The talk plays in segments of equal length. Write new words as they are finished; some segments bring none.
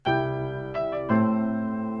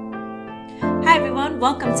Hi everyone,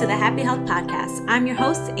 welcome to the Happy Health Podcast. I'm your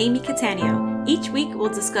host, Amy Catania. Each week we'll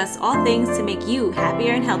discuss all things to make you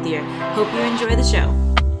happier and healthier. Hope you enjoy the show.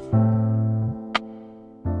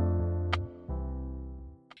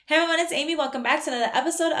 Hey everyone, it's Amy. Welcome back to another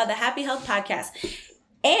episode of the Happy Health Podcast.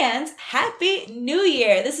 And Happy New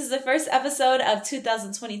Year! This is the first episode of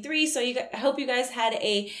 2023, so I hope you guys had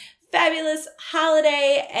a fabulous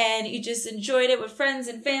holiday and you just enjoyed it with friends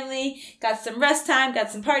and family, got some rest time, got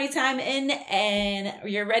some party time in, and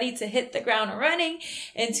you're ready to hit the ground running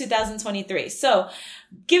in 2023. So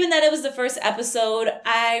given that it was the first episode,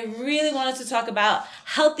 I really wanted to talk about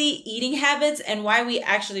healthy eating habits and why we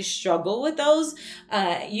actually struggle with those.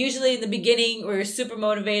 Usually in the beginning, we're super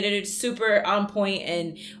motivated, super on point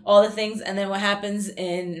and all the things. And then what happens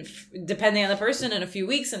depending on the person, in a few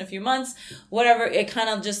weeks, in a few months, whatever, it kind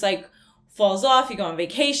of just like falls off. You go on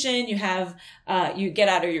vacation, you get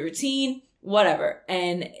out of your routine, whatever.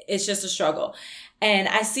 And it's just a struggle. And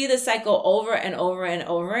I see this cycle over and over and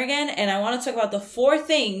over again. And I want to talk about the 4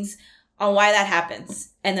 things on why that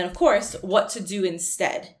happens. And then, of course, what to do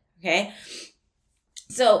instead. Okay.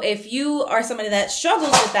 So if you are somebody that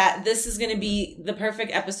struggles with that, this is going to be the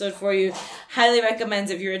perfect episode for you. Highly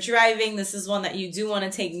recommend if you're driving. This is one that you do want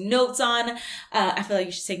to take notes on. I feel like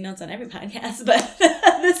you should take notes on every podcast, but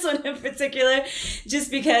this one in particular,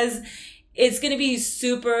 just because it's going to be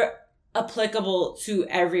super applicable to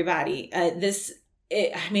everybody. It's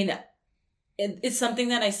something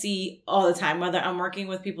that I see all the time, whether I'm working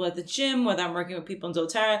with people at the gym, whether I'm working with people in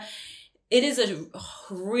doTERRA. It is a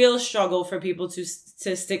real struggle for people to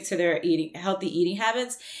stick to their healthy eating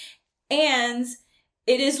habits. And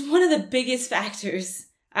it is one of the biggest factors,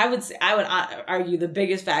 I would argue the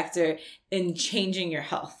biggest factor in changing your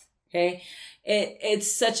health. Okay. It's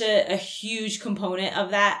such a huge component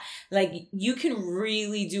of that. Like, you can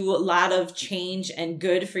really do a lot of change and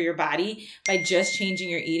good for your body by just changing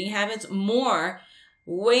your eating habits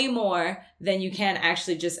way more than you can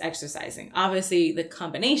actually just exercising. Obviously, the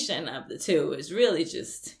combination of the two is really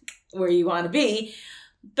just where you want to be.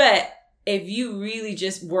 But if you really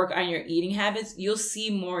just work on your eating habits, you'll see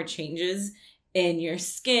more changes in your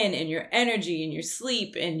skin, in your energy, in your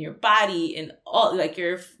sleep, in your body, in all, like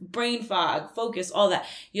your brain fog, focus, all that.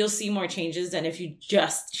 You'll see more changes than if you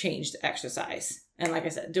just changed exercise. And like I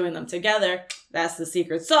said, doing them together, that's the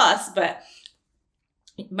secret sauce. But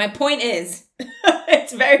my point is,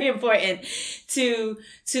 it's very important to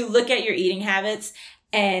look at your eating habits,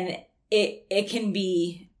 and it can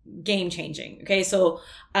be game changing. Okay. So,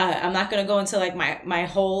 I'm not going to go into like my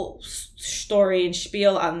whole story and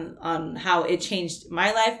spiel on how it changed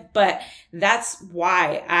my life, but that's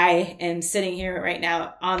why I am sitting here right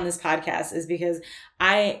now on this podcast, is because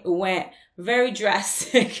I went very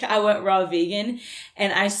drastic. I went raw vegan,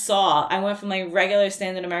 and I went from like regular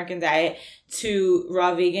standard American diet to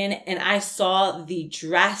raw vegan, and I saw the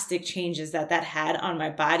drastic changes that had on my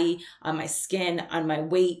body, on my skin, on my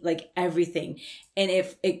weight, like everything. And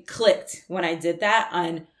if it clicked when I did that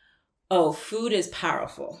food is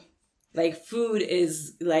powerful. Like, food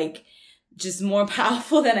is like just more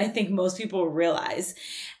powerful than I think most people realize.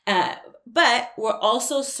 But we're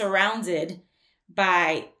also surrounded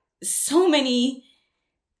by so many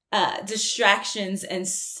distractions, and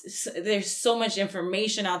there's so much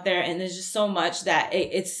information out there, and there's just so much that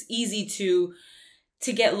it's easy to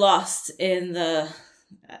get lost in the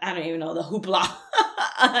hoopla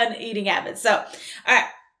on eating habits. So, all right,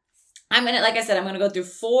 I'm gonna go through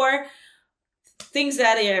 4 things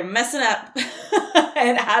that are messing up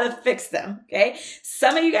and how to fix them. Okay,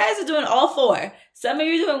 some of you guys are doing all 4. Some of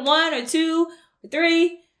you are doing 1 or 2 or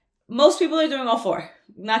 3. Most people are doing all 4.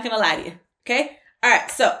 I'm not gonna lie to you. Okay. All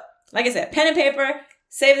right. So, like I said, pen and paper,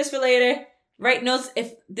 save this for later, write notes.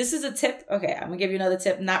 If this is a tip, okay, I'm gonna give you another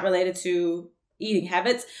tip, not related to eating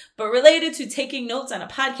habits, but related to taking notes on a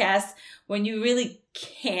podcast when you really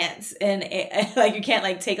can't, and you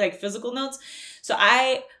can't take physical notes. So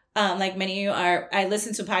I, like many of you I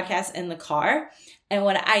listen to podcasts in the car. And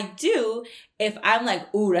what I do, if I'm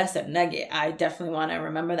like, ooh, that's a nugget, I definitely want to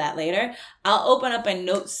remember that later, I'll open up a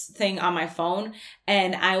notes thing on my phone,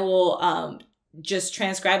 and I will just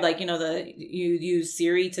transcribe, you use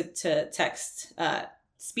Siri to text,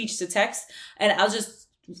 speech to text, and I'll just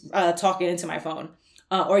talk it into my phone.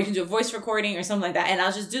 Or you can do a voice recording or something like that. And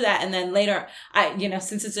I'll just do that. And then later,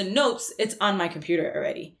 since it's in notes, it's on my computer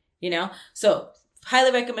already, So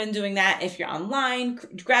highly recommend doing that. If you're online,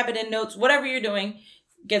 grab it in notes, whatever you're doing,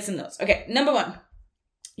 get some notes. Okay. Number 1,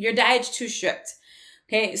 your diet's too strict.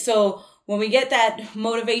 Okay. So when we get that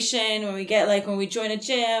motivation, when we get like, when we join a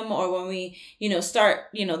gym or when we, start,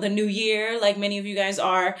 the new year, like many of you guys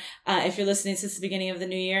are, if you're listening since the beginning of the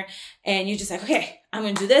new year, and you're just like, okay, I'm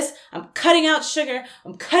going to do this. I'm cutting out sugar.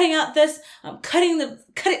 I'm cutting out this. I'm cut it.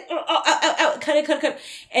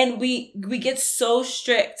 And we get so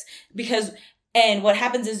strict and what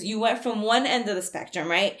happens is you went from one end of the spectrum,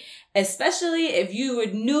 right? Especially if you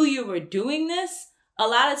knew you were doing this, a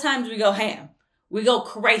lot of times we go ham. We go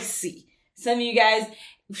crazy. Some of you guys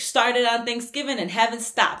started on Thanksgiving and haven't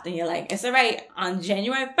stopped. And you're like, it's all right. On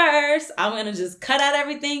January 1st, I'm going to just cut out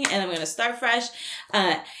everything and I'm going to start fresh.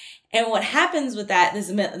 And what happens with that, there's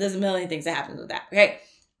a million things that happen with that, okay?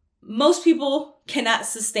 Most people cannot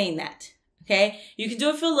sustain that, okay? You can do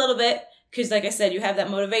it for a little bit because, like I said, you have that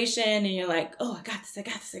motivation and you're like, oh, I got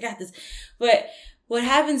this. But what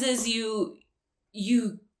happens is you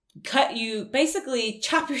basically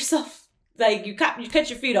chop yourself, like you cut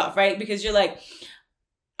your feet off, right? Because you're like,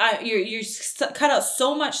 you cut out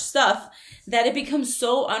so much stuff that it becomes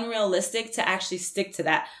so unrealistic to actually stick to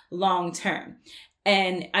that long term.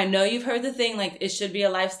 And I know you've heard the thing, like, it should be a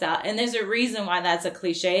lifestyle. And there's a reason why that's a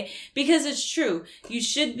cliche, because it's true. You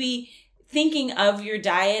should be thinking of your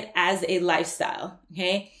diet as a lifestyle,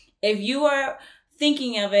 okay? If you are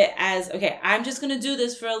thinking of it as, okay, I'm just going to do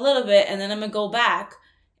this for a little bit and then I'm going to go back,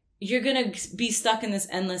 you're going to be stuck in this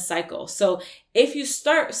endless cycle. So if you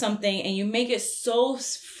start something and you make it so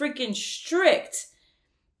freaking strict,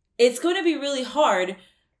 it's going to be really hard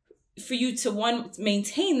for you to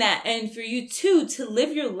maintain that, and for you to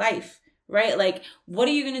live your life, right? Like, what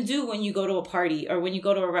are you going to do when you go to a party or when you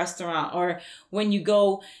go to a restaurant or when you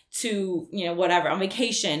go to, whatever, on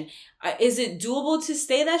vacation? Is it doable to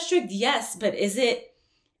stay that strict? Yes. But is it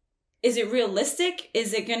realistic?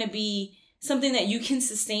 Is it going to be something that you can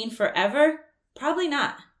sustain forever? Probably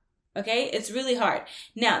not. Okay. It's really hard.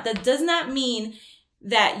 Now, that does not mean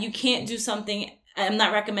that you can't do something. I'm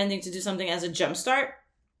not recommending to do something as a jumpstart.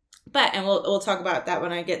 But, and we'll talk about that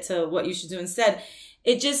when I get to what you should do instead.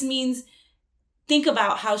 It just means think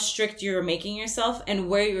about how strict you're making yourself and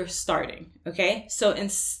where you're starting, okay? So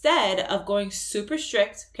instead of going super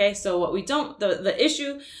strict, okay, so what we don't,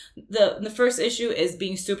 the first issue is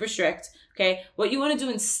being super strict, okay? What you want to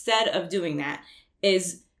do instead of doing that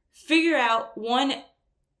is figure out, one,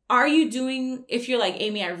 are you doing, if you're like,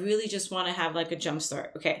 Amy, I really just want to have like a jump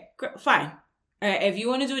start, okay, fine. If you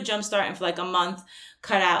want to do a jump start and for like a month,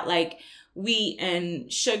 cut out like wheat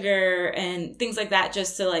and sugar and things like that,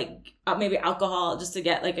 just to like maybe alcohol, just to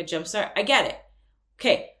get like a jump start, I get it.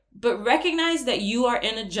 Okay. But recognize that you are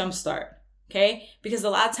in a jump start. Okay. Because a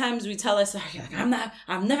lot of times we tell ourselves, like,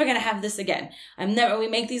 I'm never going to have this again. We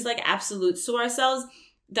make these like absolutes to ourselves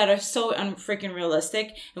that are so unfreaking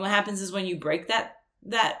realistic. And what happens is when you break that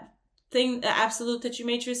thing, the absolute that you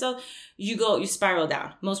made to yourself, you spiral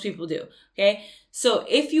down. Most people do. Okay. So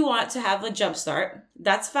if you want to have a jump start,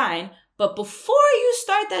 that's fine. But before you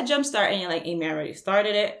start that jump start and you're like, Amy, I already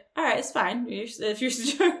started it. All right, it's fine. If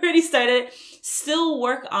you're already started it, still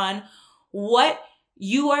work on what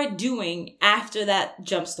you are doing after that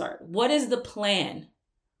jump start. What is the plan?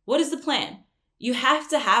 What is the plan? You have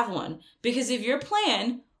to have one, because if your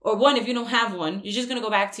plan, or one, if you don't have one, you're just going to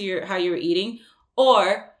go back to how you were eating.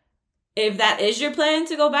 Or if that is your plan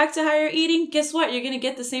to go back to how you're eating, guess what? You're going to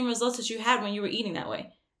get the same results that you had when you were eating that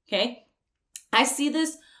way. Okay. I see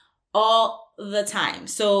this all the time.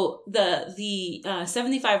 So the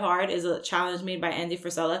 75 Hard is a challenge made by Andy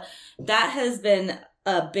Frisella. That has been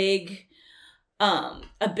a big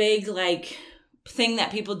like thing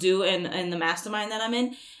that people do in the mastermind that I'm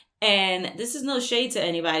in. And this is no shade to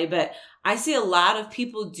anybody, but I see a lot of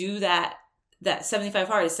people do that 75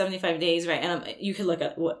 Hard is 75 days, right? And you can look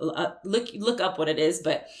up what it is,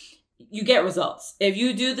 but you get results. If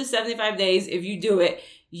you do the 75 days, if you do it,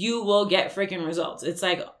 you will get freaking results. It's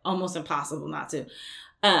like almost impossible not to.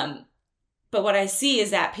 But what I see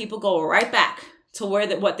is that people go right back to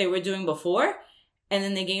what they were doing before, and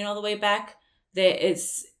then they gain all the way back. They're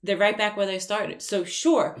right back where they started. So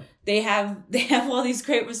sure, they have all these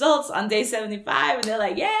great results on day 75, and they're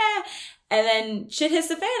like, yeah, and then shit hits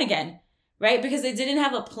the fan again. Right? Because they didn't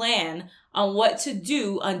have a plan on what to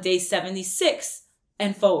do on day 76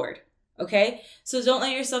 and forward. Okay? So don't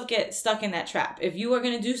let yourself get stuck in that trap. If you are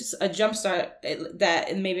going to do a jump start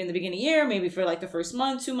that maybe in the beginning of the year, maybe for like the first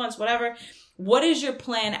month, 2 months, whatever, what is your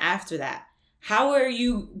plan after that? How are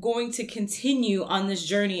you going to continue on this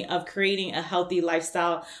journey of creating a healthy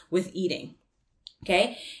lifestyle with eating?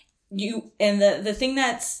 Okay? And the thing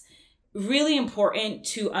that's really important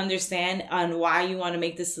to understand on why you want to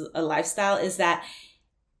make this a lifestyle is that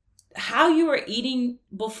how you were eating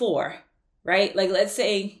before, right? Like, let's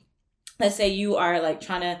say let's say you are like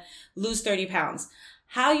trying to lose 30 pounds.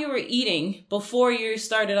 How you were eating before you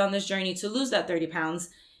started on this journey to lose that 30 pounds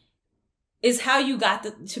is how you got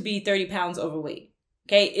to be 30 pounds overweight.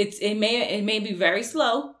 Okay. It may be very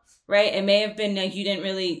slow, right? It may have been like you didn't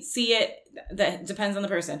really see it. That depends on the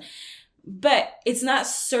person, but it's not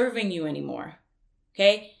serving you anymore.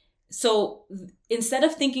 Okay. So instead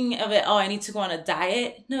of thinking of it, oh, I need to go on a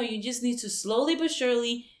diet. No, you just need to slowly but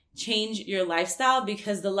surely change your lifestyle,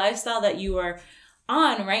 because the lifestyle that you are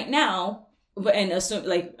on right now, and assume,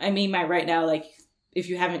 like, I mean, by right now, like if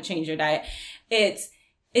you haven't changed your diet,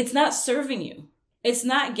 it's not serving you. It's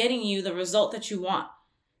not getting you the result that you want.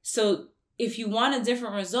 So if you want a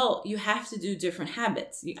different result, you have to do different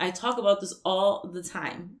habits. I talk about this all the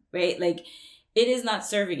time, right? Like, it is not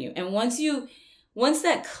serving you. And once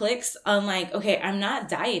that clicks on like, okay, I'm not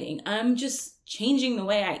dieting, I'm just changing the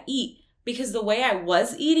way I eat, because the way I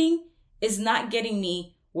was eating is not getting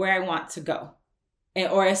me where I want to go.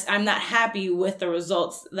 Or I'm not happy with the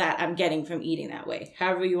results that I'm getting from eating that way,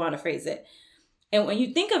 however you want to phrase it. And when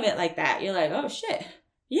you think of it like that, you're like, oh shit,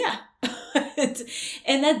 yeah.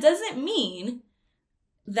 And that doesn't mean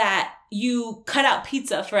that you cut out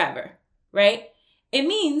pizza forever, right? It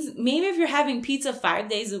means maybe if you're having pizza 5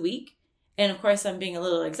 days a week, and of course I'm being a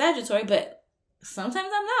little exaggeratory, but sometimes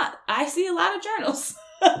I'm not. I see a lot of journals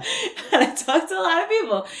and I talk to a lot of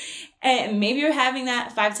people, and maybe you're having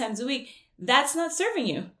that 5 times a week. That's not serving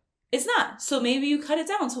you. It's not. So maybe you cut it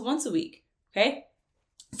down to once a week. Okay.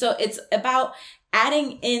 So it's about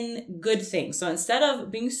adding in good things. So instead of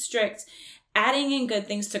being strict, adding in good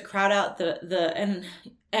things to crowd out and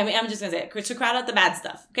I mean, I'm just going to say it, to crowd out the bad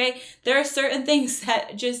stuff. Okay. There are certain things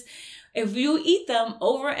that just, if you eat them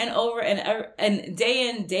over and over and day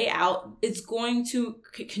in, day out, it's going to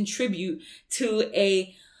contribute to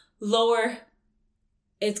a lower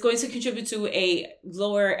I don't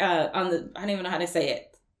even know how to say it.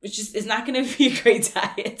 It's not going to be a great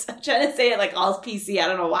diet. I'm trying to say it like all PC. I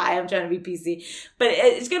don't know why I'm trying to be PC, but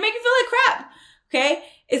it's going to make you feel like crap. Okay.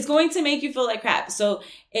 It's going to make you feel like crap. So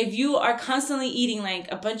if you are constantly eating like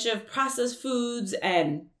a bunch of processed foods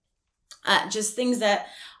and just things that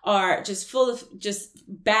are just full of just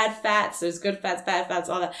bad fats, there's good fats, bad fats,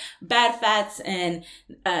 all that, bad fats and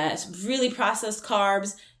really processed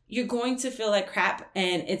carbs, you're going to feel like crap,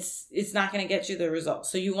 and it's not going to get you the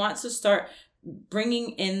results. So you want to start bringing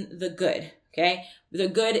in the good, okay? The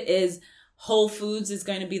good is whole foods is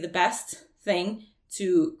going to be the best thing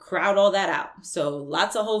to crowd all that out. So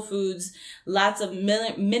lots of whole foods, lots of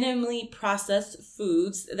minimally processed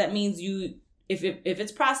foods. That means if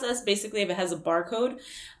it's processed, basically if it has a barcode,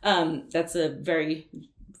 that's a very,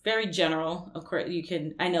 very general. Of course,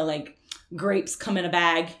 I know like grapes come in a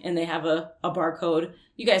bag and they have a barcode.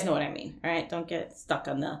 You guys know what I mean, all right? Don't get stuck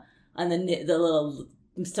on the little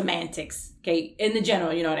semantics, okay? In the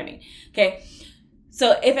general, you know what I mean, okay?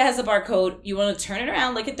 So if it has a barcode, you want to turn it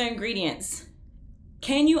around, look at the ingredients.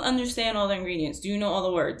 Can you understand all the ingredients? Do you know all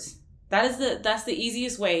the words? That's the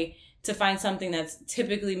easiest way to find something that's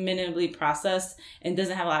typically minimally processed and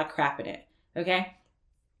doesn't have a lot of crap in it, okay?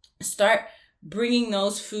 Start bringing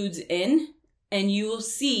those foods in, and you will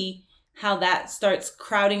see how that starts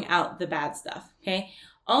crowding out the bad stuff, okay?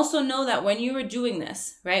 Also know that when you are doing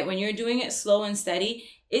this, right, when you're doing it slow and steady,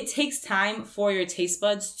 it takes time for your taste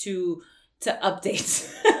buds to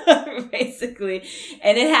update, basically.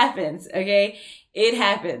 And it happens, okay? It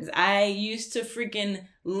happens. I used to freaking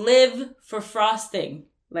live for frosting,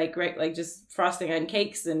 like just frosting on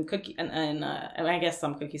cakes and cookie, and I guess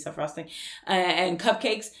some cookies have frosting, and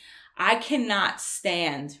cupcakes. I cannot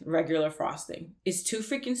stand regular frosting. It's too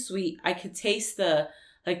freaking sweet. I could taste the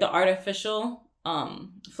artificial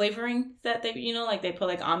flavoring that they, like they put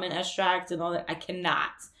like almond extract and all that. I cannot.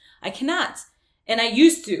 And I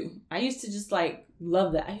used to just like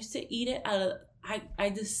love that. I used to eat it out of, I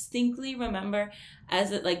distinctly remember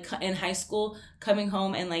as it like in high school coming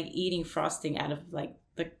home and like eating frosting out of like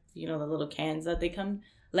the, the little cans that they come,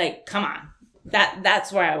 like, come on.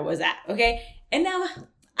 That's where I was at. Okay. And now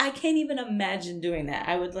I can't even imagine doing that.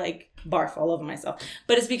 I would like barf all over myself.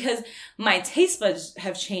 But it's because my taste buds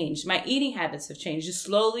have changed. My eating habits have changed just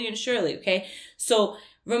slowly and surely. Okay. So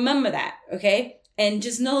remember that. Okay. And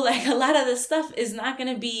just know like a lot of this stuff is not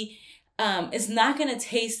going to be, it's not going to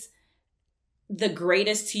taste the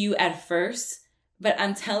greatest to you at first. But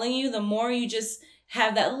I'm telling you, the more you just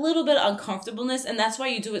have that little bit of uncomfortableness, and that's why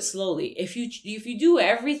you do it slowly. If you do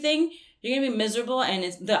everything, you're going to be miserable,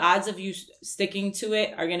 and the odds of you sticking to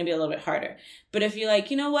it are going to be a little bit harder. But if you're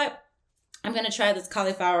like, you know what? I'm going to try this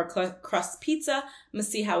cauliflower crust pizza. I'm going to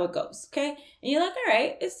see how it goes. Okay. And you're like, all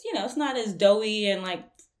right, it's, it's not as doughy and like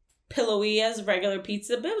pillowy as regular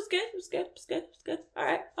pizza, but it was good. It was good. It was good. It was good. All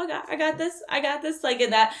right. I got this. I got this. Like in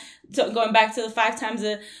that, so going back to the 5 times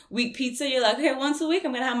a week pizza, you're like, okay, once a week,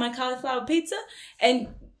 I'm going to have my cauliflower pizza. And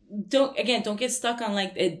don't get stuck on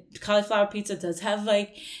like cauliflower pizza does have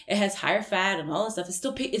like, it has higher fat and all this stuff. It's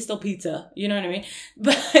still pizza. You know what I mean?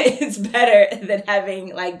 But it's better than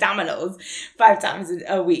having like Domino's 5 times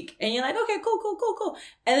a week. And you're like, okay, cool.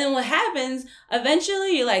 And then what happens,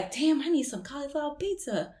 eventually you're like, damn, I need some cauliflower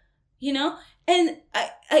pizza, you know? And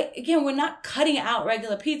again, we're not cutting out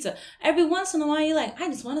regular pizza. Every once in a while you're like, I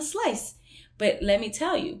just want a slice. But let me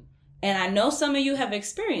tell you, and I know some of you have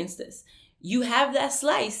experienced this, you have that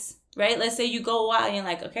slice, right? Let's say you go a while and you're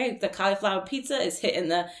like, okay, the cauliflower pizza is hitting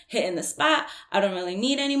the spot. I don't really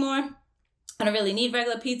need anymore. I don't really need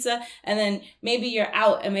regular pizza. And then maybe you're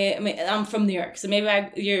out. I mean, I'm from New York. So maybe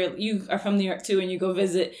you are from New York too, and you go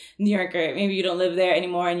visit New York, or maybe you don't live there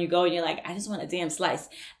anymore and you go and you're like, I just want a damn slice.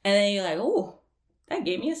 And then you're like, oh, that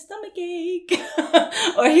gave me a stomach ache.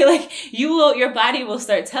 Or you're like, your body will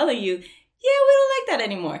start telling you, yeah, we don't like that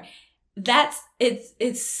anymore.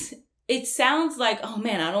 It sounds like, oh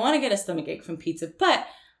man, I don't want to get a stomach ache from pizza. But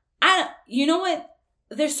you know what?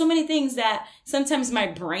 There's so many things that sometimes my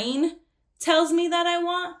brain tells me that I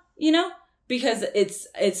want, you know, because it's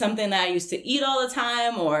something that I used to eat all the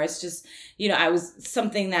time, or it's just, you know, I was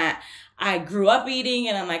something that I grew up eating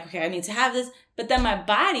and I'm like, okay, I need to have this. But then my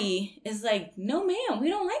body is like, no, ma'am, we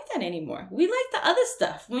don't like that anymore. We like the other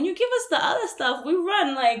stuff. When you give us the other stuff, we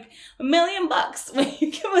run like $1 million. When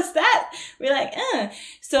you give us that, we're like,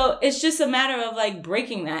 So it's just a matter of like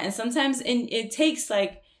breaking that. And sometimes it takes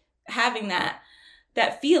like having that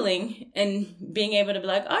feeling and being able to be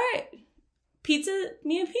like, all right,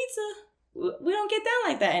 me and pizza, we don't get down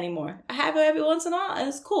like that anymore. I have it every once in a while and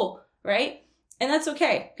it's cool, right? And that's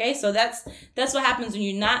okay. Okay. So that's what happens when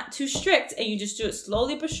you're not too strict and you just do it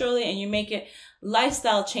slowly but surely, and you make it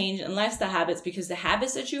lifestyle change and lifestyle habits, because the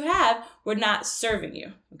habits that you have were not serving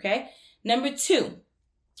you. Okay. Number 2,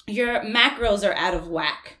 your macros are out of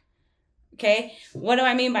whack. Okay. What do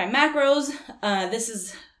I mean by macros?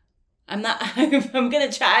 I'm going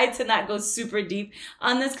to try to not go super deep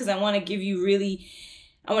on this, because I want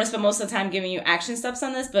to spend most of the time giving you action steps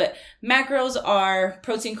on this. But macros are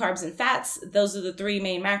protein, carbs, and fats. Those are the 3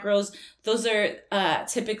 main macros. Those are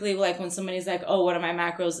typically like when somebody's like, oh, what are my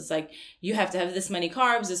macros? It's like, you have to have this many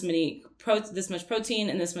carbs, this much protein,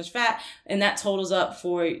 and this much fat. And that totals up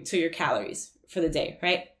to your calories for the day,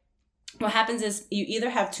 right? What happens is you either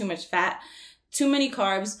have too much fat, too many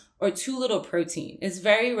carbs, or too little protein. It's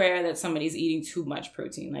very rare that somebody's eating too much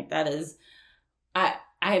protein. Like that is, I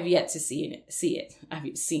have yet to see it. I've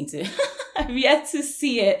yet to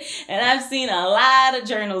see it. And I've seen a lot of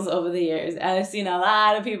journals over the years. I've seen a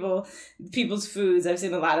lot of people's foods. I've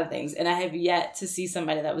seen a lot of things. And I have yet to see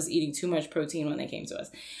somebody that was eating too much protein when they came to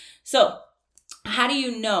us. So how do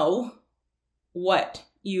you know what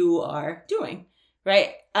you are doing,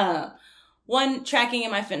 right? One, tracking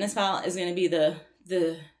in MyFitnessPal is going to be the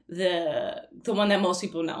one that most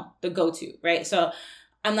people know, the go-to, right? So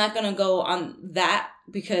I'm not going to go on that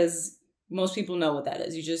because most people know what that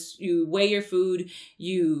is. You weigh your food,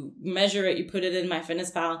 you measure it, you put it in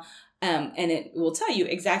MyFitnessPal, and it will tell you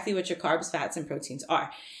exactly what your carbs, fats, and proteins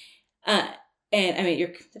are. And I mean,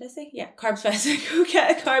 did I say? Yeah, carbs,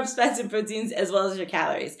 fats, and proteins, as well as your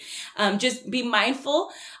calories. Just be mindful.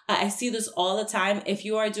 I see this all the time. If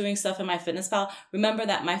you are doing stuff in MyFitnessPal, remember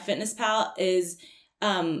that MyFitnessPal is,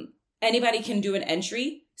 anybody can do an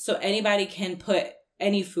entry. So anybody can put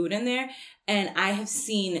any food in there. And I have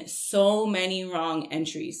seen so many wrong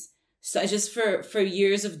entries. So just for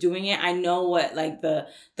years of doing it, I know what like the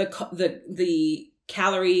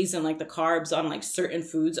calories and like the carbs on like certain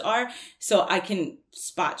foods are. So I can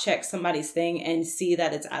spot check somebody's thing and see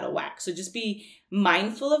that it's out of whack. So just be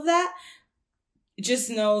mindful of that. Just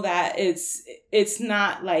know that it's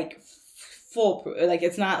not like foolproof. Like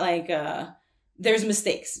it's not like there's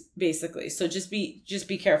mistakes basically. So just be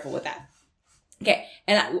careful with that. Okay,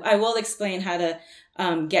 and I will explain how to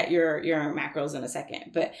get your macros in a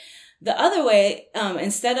second. But the other way,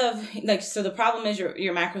 instead of like, so the problem is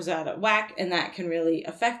your macros are out of whack, and that can really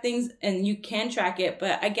affect things. And you can track it,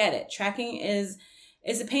 but I get it. Tracking is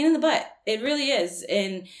a pain in the butt. It really is.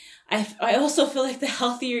 And I also feel like the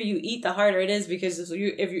healthier you eat, the harder it is, because if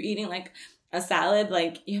you're eating like a salad,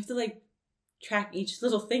 like you have to like track each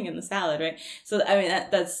little thing in the salad, right? So I mean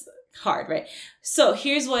that's hard, right? So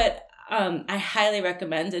here's what I highly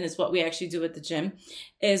recommend, and it's what we actually do at the gym,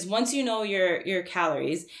 is once you know your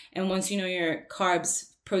calories and once you know your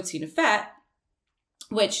carbs, protein, and fat,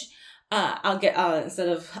 which I'll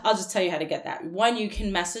just tell you how to get that. One, you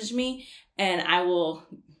can message me and I will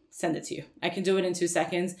send it to you. I can do it in 2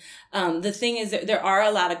 seconds. The thing is that there are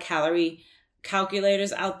a lot of calorie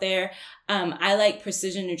calculators out there. I like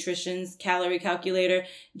Precision Nutrition's calorie calculator.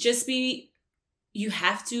 You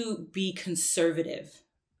have to be conservative,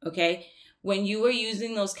 okay? When you are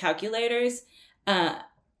using those calculators, a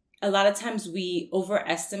lot of times we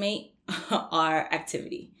overestimate our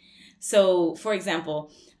activity. So, for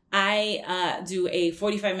example, I do a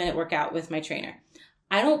 45-minute workout with my trainer.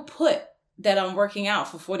 I don't put that I'm working out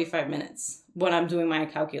for 45 minutes when I'm doing my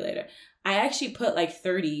calculator. I actually put like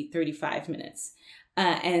 30, 35 minutes.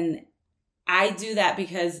 And I do that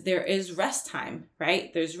because there is rest time,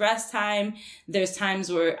 right? There's rest time. There's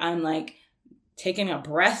times where I'm like taking a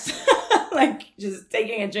breath, like just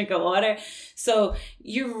taking a drink of water. So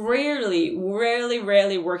you're rarely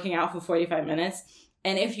working out for 45 minutes.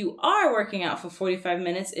 And if you are working out for 45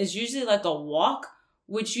 minutes, it's usually like a walk,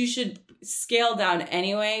 which you should scale down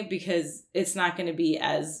anyway, because it's not going to be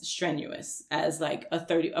as strenuous as like a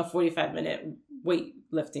 45-minute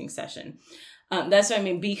weightlifting session. That's what I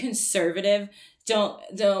mean. Be conservative.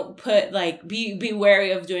 Don't put like, be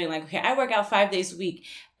wary of doing like, okay, I work out 5 days a week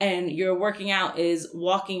and your working out is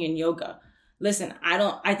walking and yoga. Listen,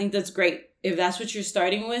 I think that's great if that's what you're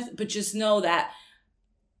starting with, but just know that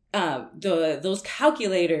those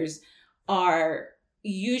calculators are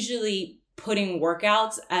usually putting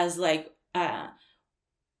workouts as like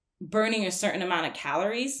burning a certain amount of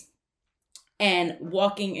calories, and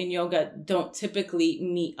walking and yoga don't typically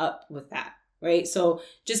meet up with that, right? So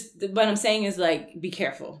just what I'm saying is like, be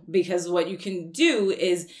careful, because what you can do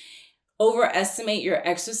is overestimate your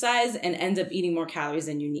exercise and end up eating more calories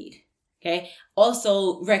than you need. Okay.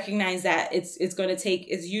 Also recognize that it's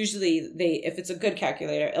usually if it's a good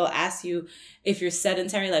calculator, it'll ask you if you're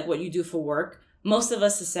sedentary, like what you do for work. Most of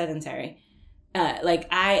us are sedentary. Like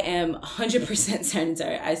I am 100%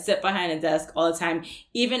 sedentary. I sit behind a desk all the time.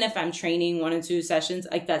 Even if I'm training 1 or 2 sessions,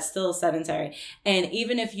 like that's still sedentary. And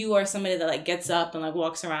even if you are somebody that like gets up and like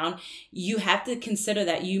walks around, you have to consider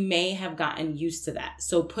that you may have gotten used to that.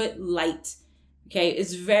 So put light. Okay.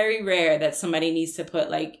 It's very rare that somebody needs to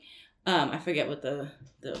put like, I forget what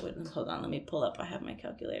hold on, let me pull up. I have my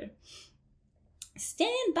calculator.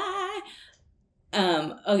 Stand by.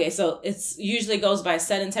 Okay, so it's usually goes by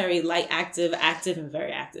sedentary, light, active, and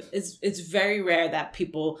very active. It's very rare that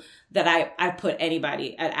people that I put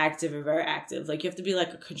anybody at active or very active. Like you have to be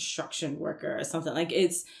like a construction worker or something. Like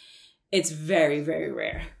it's very, very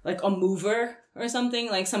rare. Like a mover or something,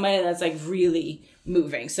 like somebody that's like really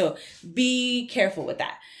moving. So be careful with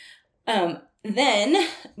that. Then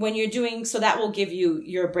when you're doing, so that will give you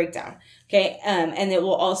your breakdown. Okay. And it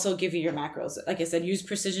will also give you your macros. Like I said, use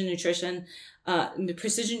Precision Nutrition's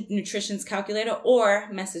calculator, or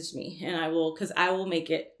message me and I will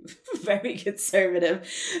make it very conservative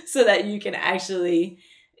so that you can it actually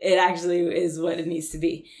is what it needs to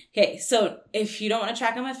be. Okay. So if you don't want to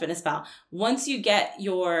track on MyFitnessPal, once you get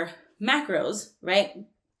your macros, right?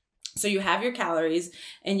 So you have your calories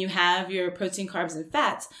and you have your protein, carbs, and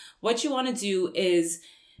fats. What you want to do is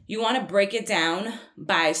you want to break it down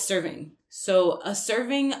by serving. So a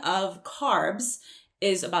serving of carbs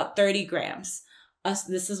is about 30 grams.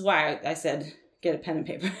 This is why I said get a pen and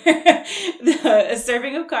paper. A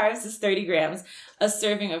serving of carbs is 30 grams. A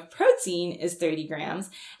serving of protein is 30 grams.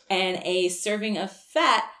 And a serving of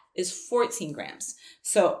fat is 14 grams.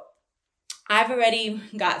 So I've already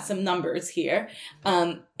got some numbers here,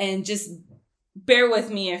 and just bear with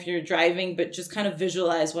me if you're driving, but just kind of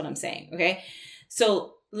visualize what I'm saying, okay?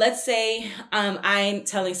 So let's say I'm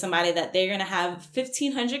telling somebody that they're going to have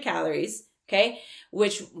 1,500 calories, okay,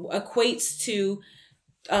 which equates to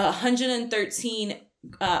 113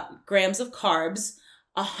 grams of carbs,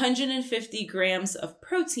 150 grams of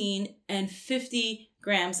protein, and 50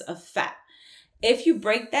 grams of fat. If you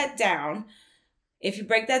break that down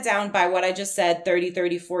by what I just said, 30,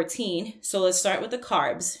 30, 14. So let's start with the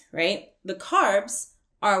carbs, right? The carbs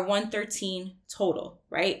are 113 total,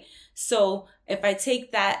 right? So if I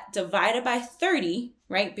take that divided by 30,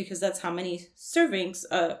 right? Because that's how many servings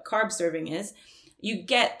a carb serving is, you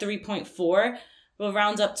get 3.4. We'll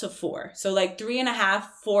round up to 4. So like 3.5,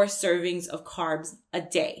 4 servings of carbs a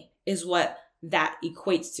day is what that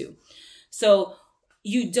equates to. So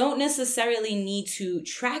you don't necessarily need to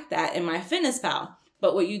track that in MyFitnessPal,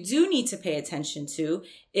 but what you do need to pay attention to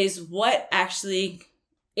is what actually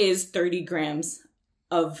is 30 grams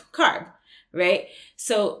of carb, right?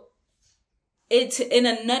 So in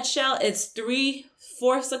a nutshell, it's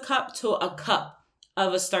 3/4 a cup to a cup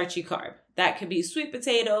of a starchy carb. That could be sweet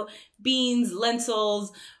potato, beans,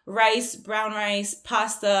 lentils, rice, brown rice,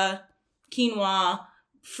 pasta, quinoa,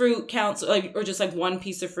 fruit counts, or just like one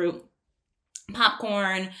piece of fruit.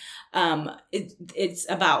 popcorn, it's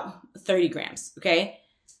about 30 grams. Okay.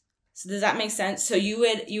 So does that make sense? So you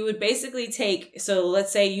would basically take, so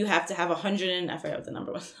let's say you have to have 100 and I forgot what the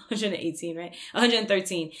number was, 118, right?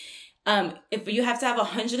 113. If you have to have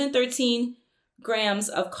 113 grams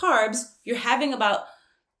of carbs, you're having about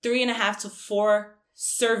 3.5 to 4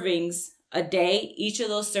 servings a day. Each of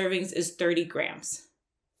those servings is 30 grams.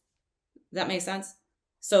 Does that make sense?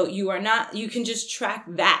 So you can just track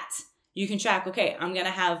that. You can track, okay, I'm going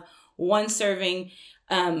to have 1 serving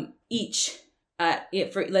each.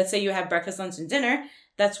 Let's say you have breakfast, lunch, and dinner.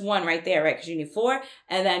 That's 1 right there, right? Because you need 4.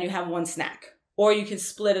 And then you have 1 snack. Or you can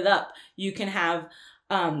split it up. You can have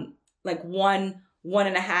like 1,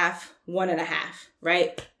 1.5, 1.5,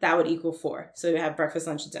 right? That would equal 4. So you have breakfast,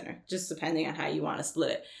 lunch, and dinner, just depending on how you want to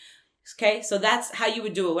split it. Okay, so that's how you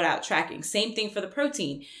would do it without tracking. Same thing for the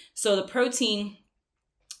protein. So the protein,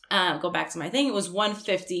 go back to my thing, it was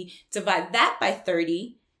 150. Divide that by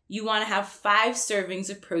 30. You want to have 5 servings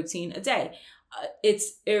of protein a day. It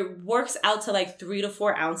works out to like 3 to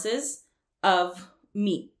 4 ounces of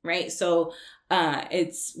meat, right? So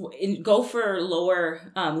go for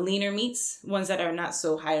lower, leaner meats, ones that are not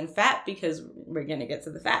so high in fat, because we're going to get to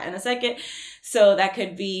the fat in a second. So that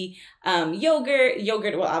could be yogurt.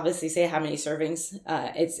 Yogurt will obviously say how many servings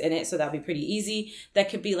it's in it, so that'll be pretty easy. That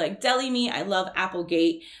could be like deli meat. I love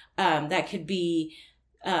Applegate. That could be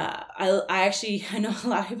I know a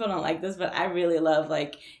lot of people don't like this, but I really love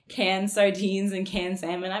like canned sardines and canned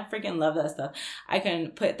salmon. I freaking love that stuff. I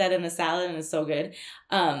can put that in a salad and it's so good.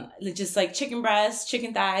 Just like chicken breasts,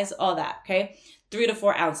 chicken thighs, all that. Okay. 3 to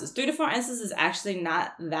 4 ounces. 3 to 4 ounces is actually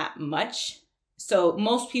not that much. So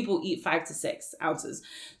most people eat 5 to 6 ounces.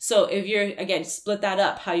 So if you're, again, split that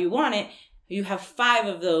up how you want it, you have 5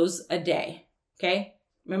 of those a day. Okay.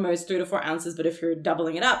 Remember, it's 3 to 4 ounces, but if you're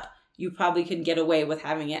doubling it up, you probably could get away with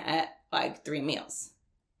having it at like 3 meals.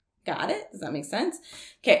 Got it? Does that make sense?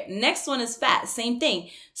 Okay, next one is fat. Same thing.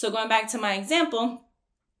 So going back to my example,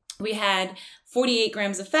 we had 48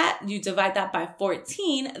 grams of fat. You divide that by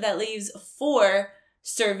 14. That leaves 4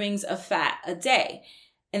 servings of fat a day.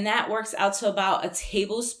 And that works out to about a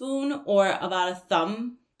tablespoon or about a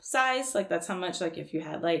thumb size. Like that's how much, like if you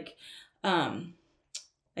had like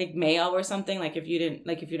mayo or something, like if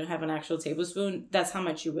you don't have an actual tablespoon, that's how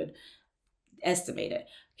much you would estimate it.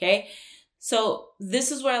 Okay. So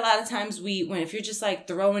this is where a lot of times if you're just like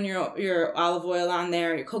throwing your olive oil on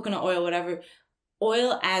there, your coconut oil, whatever,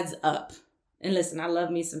 oil adds up. And listen, I love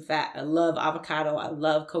me some fat. I love avocado. I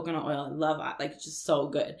love coconut oil. I love, like, it's just so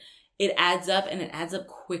good. It adds up, and it adds up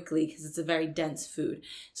quickly because it's a very dense food.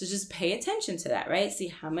 So just pay attention to that, right? See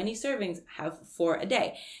how many servings have for a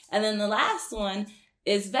day. And then the last one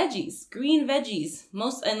is veggies, green veggies,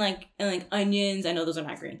 and like onions. I know those are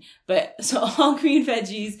not green, but so all green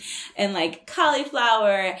veggies and like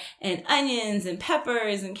cauliflower and onions and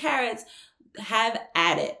peppers and carrots, have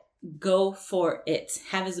at it. Go for it.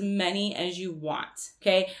 Have as many as you want.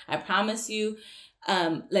 Okay. I promise you,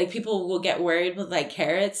 like people will get worried with like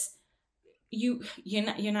carrots. You're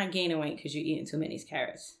not gaining weight because you're eating too many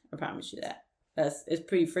carrots. I promise you that. It's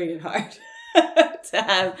pretty freaking hard.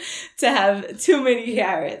 to have too many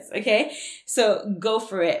carrots. Okay. So go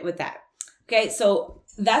for it with that. Okay. So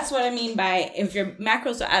that's what I mean by if your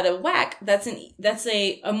macros are out of whack, that's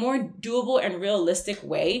a more doable and realistic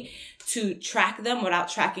way to track them without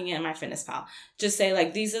tracking it in MyFitnessPal. Just say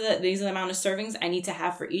like, these are the amount of servings I need to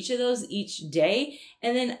have for each of those each day.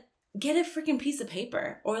 And then get a freaking piece of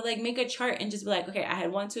paper or like make a chart and just be like, okay, I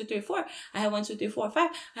had 1, 2, 3, 4. I had 1, 2, 3, 4, 5.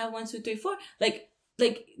 I had 1, 2, 3, 4. Like,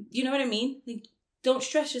 you know what I mean? Like, don't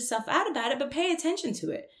stress yourself out about it, but pay attention to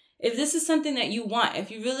it. If this is something that you want,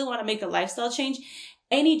 if you really want to make a lifestyle change,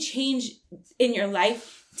 any change in your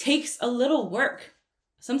life takes a little work,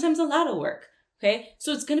 sometimes a lot of work. Okay.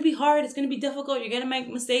 So it's going to be hard. It's going to be difficult. You're going to make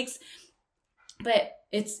mistakes, but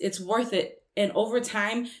it's worth it. And over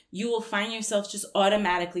time, you will find yourself just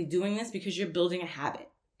automatically doing this because you're building a habit.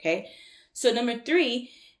 Okay. So number 3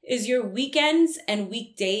 is your weekends and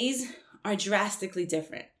weekdays are drastically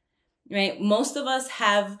different, right? Most of us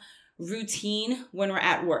have routine when we're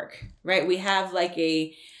at work, right? We have like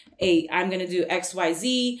I'm going to do X, Y,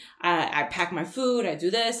 Z. I pack my food. I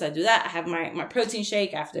do this. I do that. I have my protein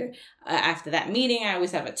shake after that meeting. I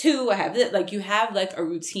always have a 2. I have this. Like you have like a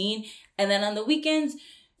routine. And then on the weekends,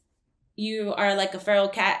 you are like a feral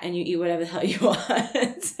cat and you eat whatever the hell you want,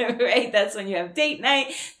 right? That's when you have date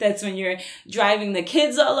night. That's when you're driving the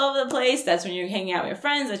kids all over the place. That's when you're hanging out with your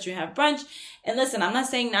friends, that you have brunch. And listen, I'm not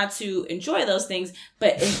saying not to enjoy those things,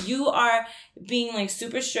 but if you are being like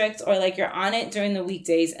super strict or like you're on it during the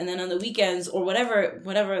weekdays and then on the weekends or whatever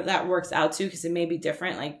that works out to, because it may be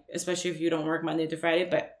different, like especially if you don't work Monday to Friday,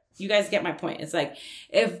 but you guys get my point. It's like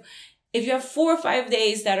if you have 4 or 5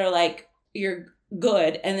 days that are like you're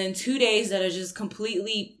good and then 2 days that are just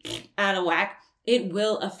completely out of whack, it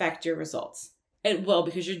will affect your results. It will,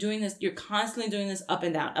 because you're constantly doing this up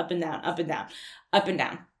and down, up and down, up and down, up and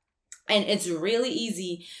down. And it's really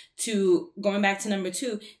easy to, going back to number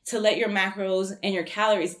 2, to let your macros and your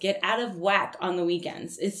calories get out of whack on the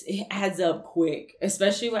weekends. It adds up quick,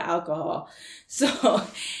 especially with alcohol. So,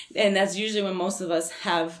 and that's usually when most of us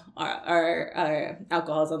have our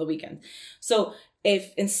alcohols on the weekend. So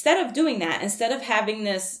if instead of doing that, instead of having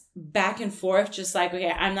this back and forth, just like,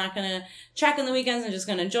 okay, I'm not going to track on the weekends, I'm just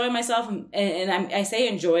going to enjoy myself. And I say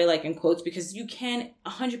enjoy like in quotes because you can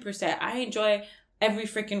 100%. I enjoy every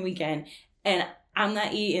freaking weekend, and I'm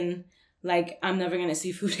not eating like I'm never gonna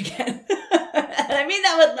see food again. And I mean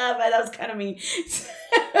that with love, but that was kind of mean.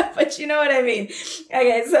 But you know what I mean.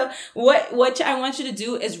 Okay, so what I want you to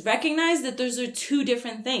do is recognize that those are 2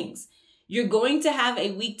 different things. You're going to have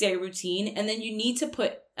a weekday routine, and then you need to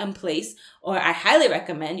put in place, or I highly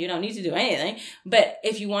recommend, you don't need to do anything, but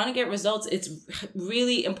if you want to get results, it's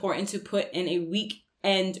really important to put in a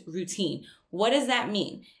weekend routine. What does that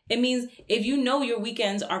mean? It means if you know your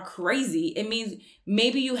weekends are crazy, it means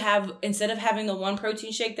maybe you have, instead of having the one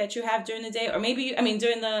protein shake that you have during the day, or maybe,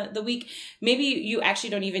 during the week, maybe you actually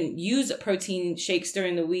don't even use protein shakes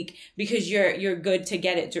during the week because you're good to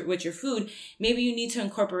get it with your food. Maybe you need to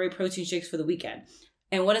incorporate protein shakes for the weekend.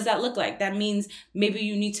 And what does that look like? That means maybe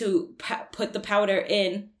you need to put the powder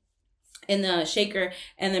in the shaker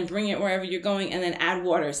and then bring it wherever you're going and then add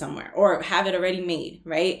water somewhere or have it already made,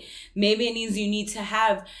 right? Maybe it means you need to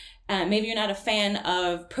have, maybe you're not a fan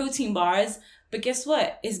of protein bars, but guess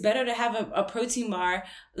what? It's better to have a protein bar.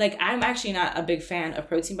 Like, I'm actually not a big fan of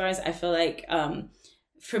protein bars. I feel like,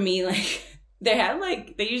 for me, like,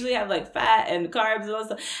 they usually have like fat and carbs and all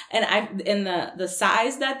stuff. And in the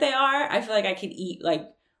size that they are, I feel like I could eat like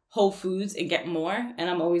Whole Foods and get more, and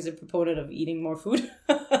I'm always a proponent of eating more food.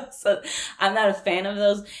 So I'm not a fan of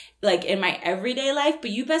those like in my everyday life,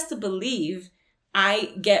 but you best to believe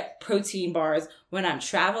I get protein bars when I'm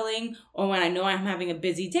traveling or when I know I'm having a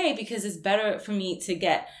busy day, because it's better for me to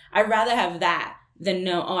get, I'd rather have that than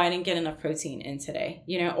know, I didn't get enough protein in today,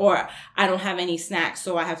 or I don't have any snacks,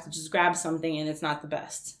 so I have to just grab something and it's not the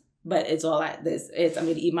best. But it's all I'm going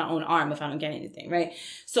to eat my own arm if I don't get anything, right?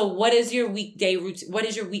 So what is your weekday routine? What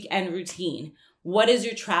is your weekend routine? What is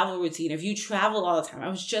your travel routine? If you travel all the time, I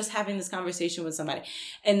was just having this conversation with somebody,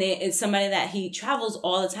 and it's somebody that he travels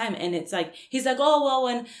all the time. And it's like, he's like, oh,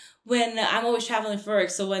 well, when I'm always traveling for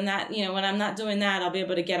work. So when that, when I'm not doing that, I'll be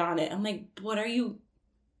able to get on it. I'm like,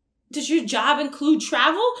 does your job include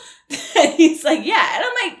travel? And he's like, yeah. And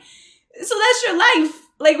I'm like, so that's your life.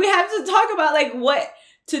 Like, we have to talk about like what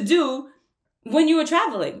to do when you were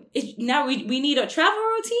traveling. Now we need a travel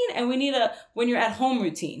routine, and we need a when you're at home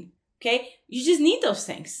routine. Okay. You just need those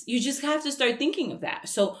things. You just have to start thinking of that.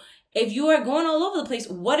 So if you are going all over the place,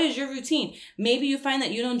 what is your routine? Maybe you find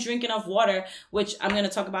that you don't drink enough water, which I'm going to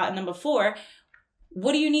talk about in number 4.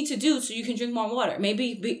 What do you need to do so you can drink more water?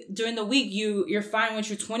 Maybe during the week, you're fine with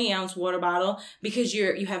your 20-ounce water bottle because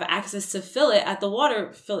you have access to fill it at the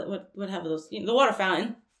water, what have those, the water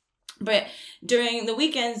fountain. But during the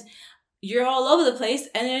weekends, you're all over the place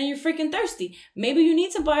and then you're freaking thirsty. Maybe you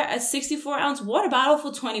need to buy a 64-ounce water bottle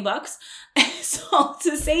for $20. So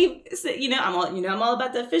to save, I'm all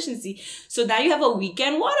about the efficiency. So now you have a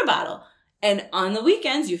weekend water bottle. And on the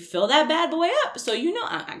weekends, you fill that bad boy up. So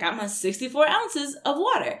I got my 64 ounces of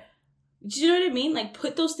water. Do you know what I mean? Like,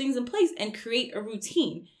 put those things in place and create a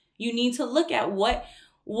routine. You need to look at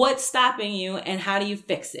what's stopping you and how do you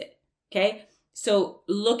fix it. Okay? So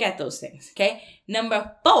look at those things. Okay?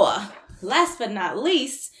 Number 4, last but not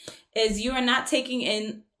least, is you are not taking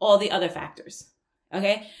in all the other factors.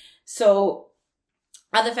 Okay? So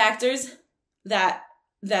other factors that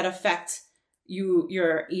affect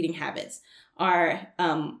your eating habits are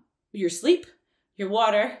your sleep, your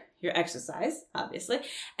water, your exercise, obviously,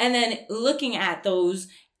 and then looking at those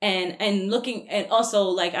and looking, and also,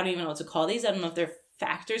 like, I don't even know what to call these. I don't know if they're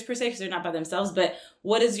factors per se because they're not by themselves, but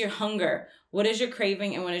what is your hunger? What is your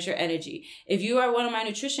craving? And what is your energy? If you are one of my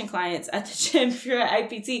nutrition clients at the gym, if you're at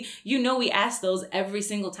IPT, we ask those every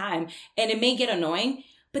single time, and it may get annoying,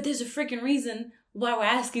 but there's a freaking reason why we're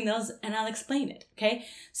asking those, and I'll explain it. Okay.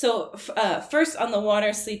 So first on the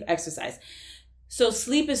water, sleep, exercise. So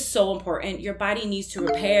sleep is so important. Your body needs to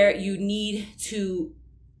repair. You need to,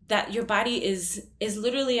 that your body is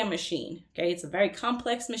literally a machine. Okay. It's a very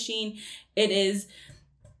complex machine. It is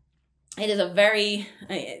a very,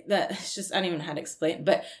 that's just, I don't even know how to explain,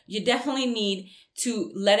 but you definitely need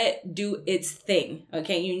to let it do its thing.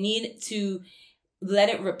 Okay. You need to let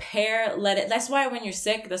it repair, that's why when you're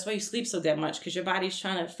sick, that's why you sleep so damn much, because your body's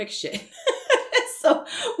trying to fix shit. So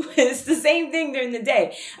it's the same thing during the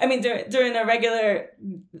day. I mean, during a regular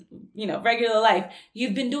life,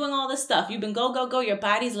 you've been doing all this stuff. You've been go. Your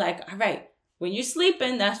body's like, all right, when you're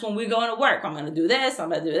sleeping, that's when we're going to work. I'm going to do this. I'm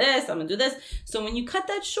going to do this. I'm going to do this. So when you cut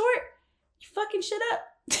that short, you fucking shit up.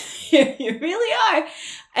 You really are.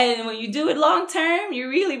 And when you do it long term, you're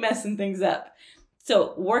really messing things up.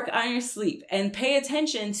 So work on your sleep and pay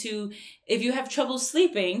attention to, if you have trouble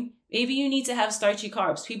sleeping, maybe you need to have starchy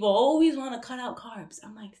carbs. People always want to cut out carbs.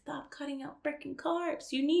 I'm like, stop cutting out freaking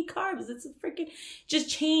carbs. You need carbs. It's a freaking,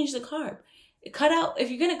 just change the carb. Cut out,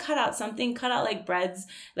 if you're going to cut out something, cut out like breads,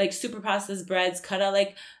 like super processed breads, cut out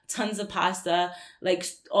like tons of pasta, like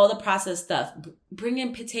all the processed stuff. Bring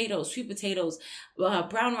in potatoes, sweet potatoes,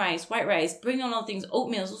 brown rice, white rice, bring on all things,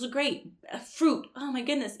 oatmeal. Those are great. Fruit. Oh my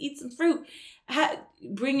goodness. Eat some fruit.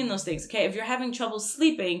 Bring in those things. Okay. If you're having trouble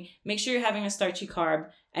sleeping, make sure you're having a starchy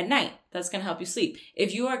carb at night. That's going to help you sleep.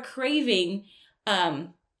 If you are craving,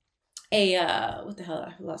 what the hell?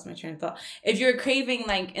 I lost my train of thought. If you're craving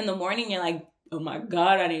like in the morning, you're like, oh my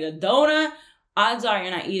God, I need a donut. Odds are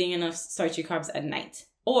you're not eating enough starchy carbs at night,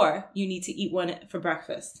 or you need to eat one for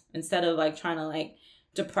breakfast instead of like trying to like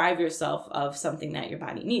deprive yourself of something that your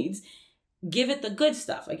body needs. Give it the good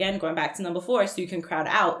stuff. Again, going back to number 4, so you can crowd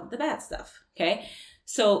out the bad stuff. Okay.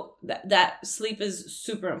 So that sleep is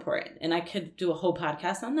super important. And I could do a whole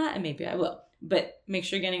podcast on that, and maybe I will. But make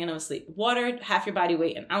sure you're getting enough sleep. Water, half your body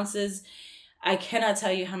weight in ounces. I cannot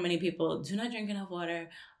tell you how many people do not drink enough water.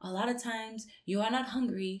 A lot of times you are not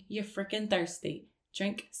hungry. You're freaking thirsty.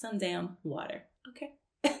 Drink some damn water. Okay.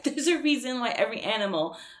 There's a reason why every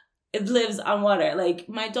animal lives on water. Like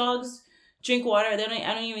my dogs drink water. I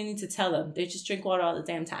don't even need to tell them. They just drink water all the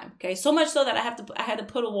damn time. Okay. So much so that I had to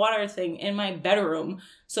put a water thing in my bedroom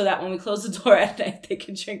so that when we close the door at night, they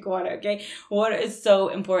can drink water. Okay. Water is so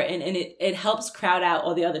important, and it helps crowd out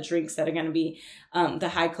all the other drinks that are going to be, the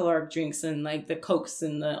high caloric drinks and like the Cokes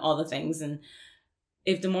and all the things. And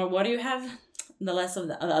if the more water you have, the less of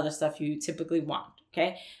the other stuff you typically want.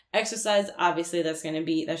 Okay. Exercise, obviously that's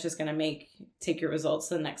just going to take your results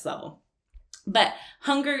to the next level. But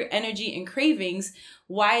hunger, energy, and cravings,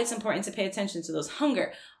 why it's important to pay attention to those.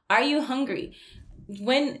 Hunger. Are you hungry?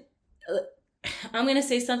 When I'm going to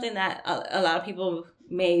say something that a lot of people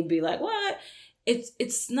may be like, what?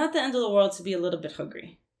 It's not the end of the world to be a little bit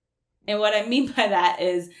hungry. And what I mean by that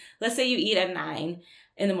is, let's say you eat at 9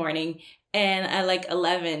 in the morning and at like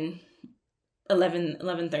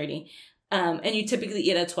 11:30, and you typically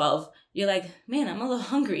eat at 12. You're like, man, I'm a little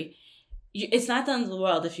hungry. It's not the end of the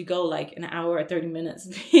world if you go like an hour or 30 minutes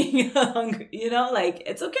being hungry, like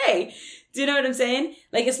it's okay. Do you know what I'm saying?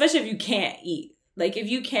 Like, especially if you can't eat. Like if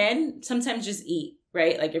you can, sometimes just eat,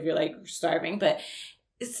 right? Like if you're like starving, but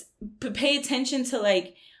pay attention to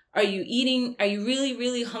like, are you eating? Are you really,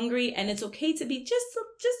 really hungry? And it's okay to be just a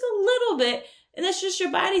little bit. And that's just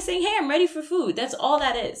your body saying, hey, I'm ready for food. That's all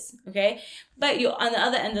that is. Okay. But on the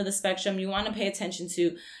other end of the spectrum, you want to pay attention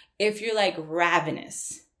to if you're like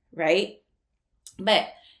ravenous, right? But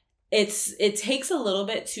it takes a little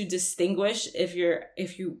bit to distinguish if your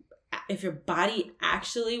body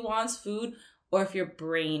actually wants food or if your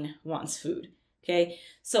brain wants food. Okay.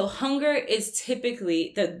 So hunger is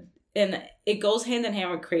typically and it goes hand in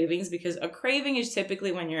hand with cravings, because a craving is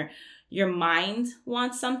typically when your mind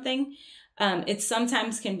wants something. It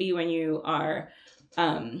sometimes can be when you are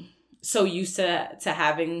so used to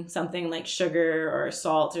having something like sugar or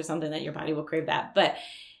salt or something that your body will crave that. But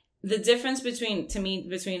the difference between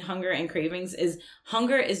hunger and cravings is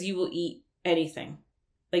hunger is you will eat anything.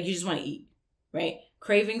 Like you just want to eat, right?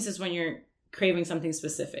 Cravings is when you're craving something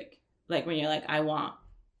specific. Like when you're like, I want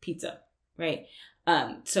pizza, right?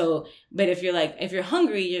 But if you're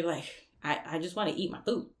hungry, you're like, I just want to eat my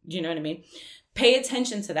food. Do you know what I mean? Pay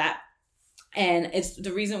attention to that. And it's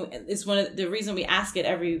one of the reason we ask it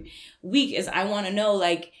every week is I want to know,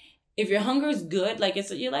 like, if your hunger is good, like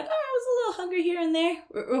you're like, oh, I was a little hungry here and there,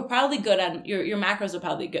 we're probably good at your macros are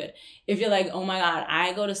probably good. If you're like, oh my God,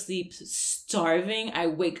 I go to sleep starving, I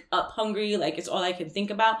wake up hungry, like it's all I can think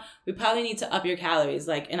about, we probably need to up your calories.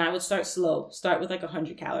 Like, and I would start slow, start with like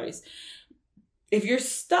 100 calories. If you're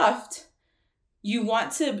stuffed, you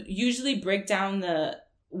want to usually break down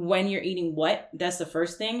when you're eating what. That's the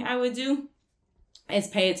first thing I would do, is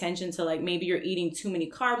pay attention to, like, maybe you're eating too many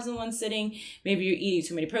carbs in one sitting. Maybe you're eating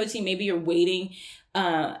too many protein. Maybe you're waiting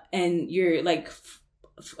and you're like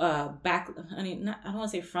I don't want to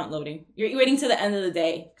say front loading. You're waiting to the end of the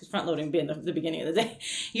day, because front loading being the beginning of the day.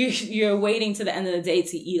 You're waiting to the end of the day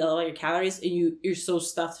to eat all your calories, and you're so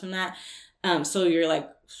stuffed from that. So you're like,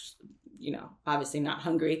 obviously not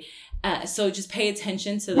hungry. So just pay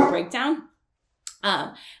attention to the breakdown.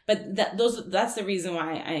 But that's the reason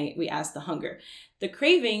why we ask the hunger. The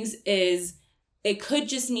cravings is, it could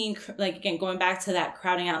just mean, like, again, going back to that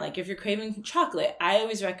crowding out. Like, if you're craving chocolate, I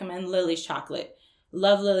always recommend Lily's chocolate.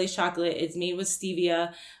 Love Lily's chocolate. It's made with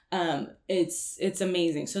stevia. It's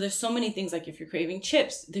amazing. So there's so many things. Like, if you're craving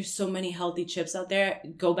chips, there's so many healthy chips out there.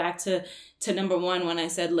 Go back to number one when I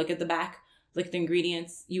said look at the back, look at the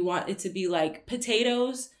ingredients. You want it to be like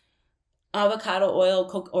potatoes, avocado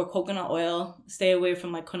oil, or coconut oil. Stay away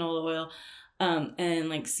from like canola oil, and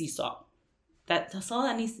like sea salt. That's all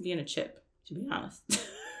that needs to be in a chip, to be honest.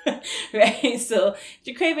 Right? So if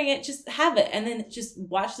you're craving it, just have it, and then just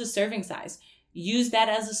watch the serving size. Use that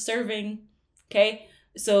as a serving. Okay.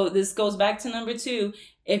 So this goes back to number two.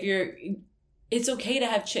 It's okay to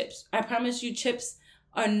have chips. I promise you, chips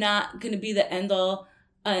are not going to be the end all.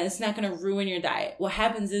 It's not going to ruin your diet. What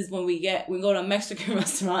happens is when we go to a Mexican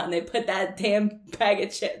restaurant and they put that damn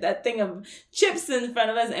that thing of chips in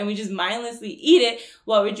front of us, and we just mindlessly eat it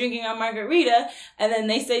while we're drinking our margarita. And then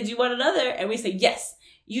they say, do you want another? And we say, yes.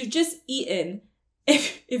 You've just eaten,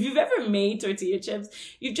 if you've ever made tortilla chips,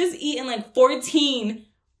 you've just eaten like 14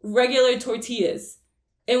 regular tortillas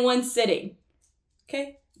in one sitting.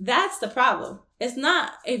 Okay? That's the problem. It's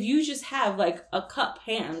not if you just have like a cup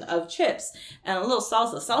hand of chips and a little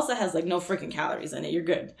salsa. Salsa has like no freaking calories in it. You're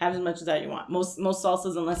good. Have as much as that you want. Most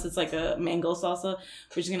salsas, unless it's like a mango salsa,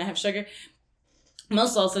 which is going to have sugar,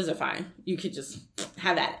 most salsas are fine. You could just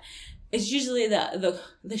have that. It's usually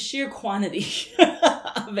the sheer quantity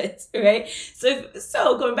of it, right?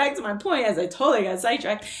 So going back to my point, as I totally got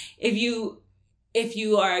sidetracked, if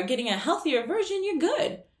you are getting a healthier version, you're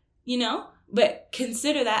good, but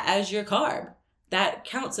consider that as your carb. That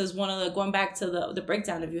counts as one of going back to the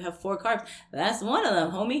breakdown. If you have 4 carbs, that's one of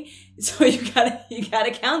them, homie. So you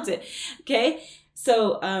gotta count it. Okay.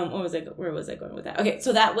 So, where was I going with that? Okay.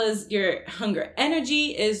 So that was your hunger. Energy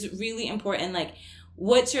is really important. Like,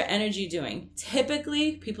 what's your energy doing?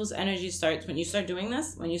 Typically, people's energy starts when you start doing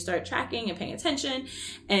this, when you start tracking and paying attention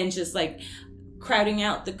and just like crowding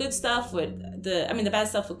out the good stuff with the bad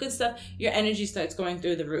stuff with good stuff. Your energy starts going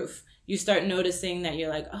through the roof. You start noticing that you're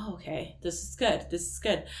like, oh, okay, this is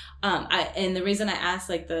good. And the reason I asked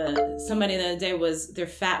somebody the other day was their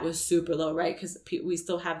fat was super low, right? Because we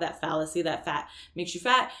still have that fallacy that fat makes you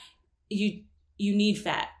fat. You need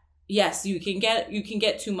fat. Yes, you can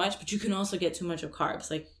get too much, but you can also get too much of carbs.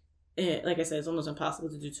 Like I said, it's almost impossible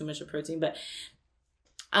to do too much of protein, but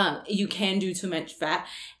you can do too much fat.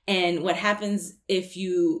 And what happens if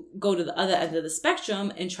you go to the other end of the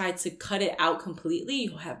spectrum and try to cut it out completely,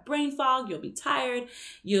 you'll have brain fog, you'll be tired,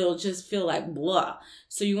 you'll just feel like blah.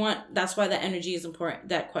 So that's why the energy is important.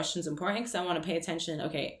 That question's important, because I want to pay attention.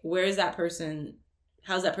 Okay, where is that person?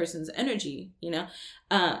 How's that person's energy,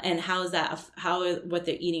 and how is what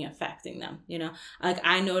they're eating affecting them, Like,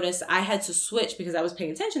 I noticed I had to switch because I was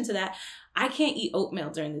paying attention to that. I can't eat oatmeal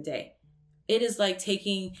during the day. It is like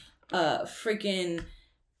taking a freaking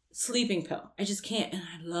sleeping pill. I just can't. And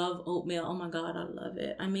I love oatmeal. Oh my God, I love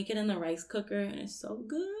it. I make it in the rice cooker and it's so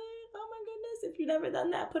good. Oh my goodness. If you've never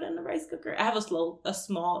done that, put it in the rice cooker. I have a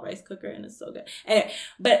small rice cooker and it's so good. Anyway,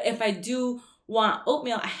 but if I do want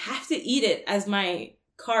oatmeal, I have to eat it as my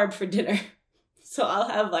carb for dinner. So I'll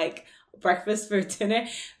have like breakfast for dinner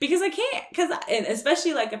because I can't, and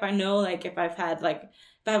especially like if I know, like if I have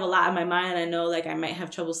a lot in my mind, I know like I might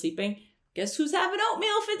have trouble sleeping. Guess who's having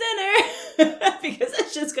oatmeal for dinner? Because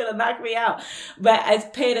that's just going to knock me out. But I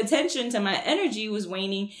paid attention to my energy was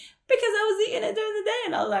waning because I was eating it during the day.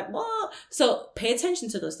 And I was like, whoa. So pay attention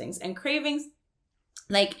to those things. And cravings,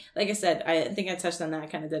 like I said, I think I touched on that. I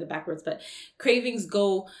kind of did it backwards. But cravings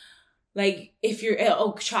go, like if you're,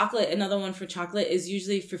 chocolate, another one for chocolate is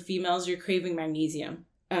usually for females, you're craving magnesium,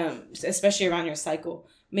 especially around your cycle.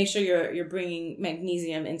 Make sure you're bringing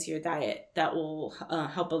magnesium into your diet. That will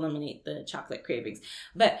help eliminate the chocolate cravings.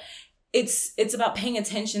 But it's about paying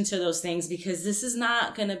attention to those things, because this is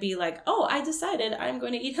not going to be like, oh, I decided I'm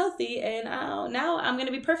going to eat healthy and now I'm going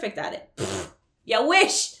to be perfect at it. You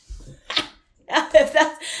wish. If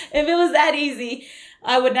it was that easy,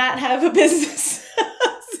 I would not have a business.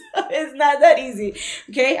 So it's not that easy.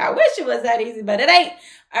 Okay. I wish it was that easy, but it ain't.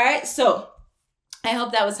 All right. So I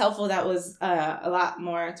hope that was helpful. That was a lot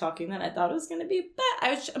more talking than I thought it was going to be,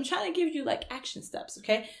 but I'm trying to give you like action steps,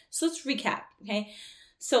 okay? So let's recap, okay?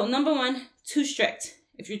 So number 1, too strict.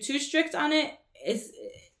 If you're too strict on it,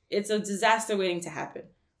 it's a disaster waiting to happen.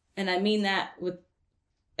 And I mean that with,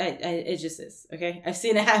 it just is, okay? I've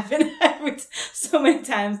seen it happen so many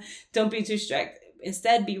times. Don't be too strict.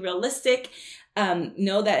 Instead, be realistic.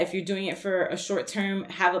 Know that if you're doing it for a short term,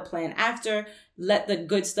 have a plan after. Let the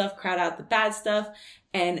good stuff crowd out the bad stuff,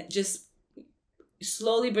 and just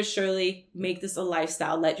slowly but surely make this a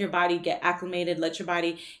lifestyle. Let your body get acclimated. Let your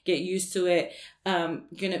body get used to it.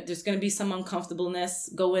 There's gonna be some uncomfortableness.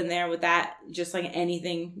 Go in there with that, just like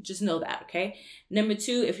anything. Just know that, okay? Number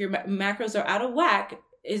 2, if your macros are out of whack,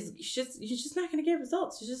 you're just not going to get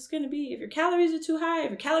results. It's just going to be, if your calories are too high,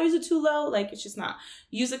 if your calories are too low, like it's just not.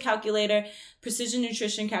 Use a calculator, Precision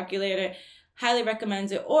Nutrition calculator, highly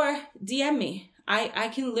recommend it, or DM me. I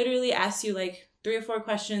can literally ask you like 3 or 4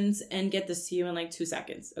 questions and get this to you in like 2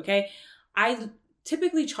 seconds. Okay. I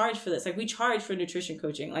typically charge for this. Like we charge for nutrition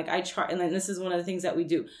coaching. Like I charge, and then this is one of the things that we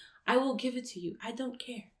do. I will give it to you. I don't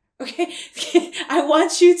care. Okay. I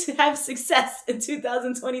want you to have success in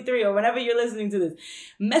 2023 or whenever you're listening to this.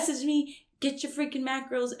 Message me, get your freaking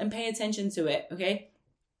macros and pay attention to it. Okay.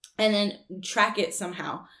 And then track it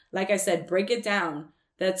somehow. Like I said, break it down.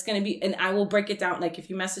 That's going to be, and I will break it down. Like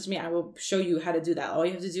if you message me, I will show you how to do that. All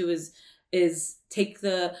you have to do is take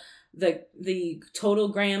the total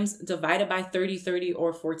grams, divide it by 30, 30,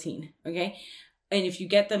 or 14. Okay. And if you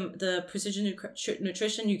get the Precision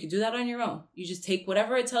Nutrition, you can do that on your own. You just take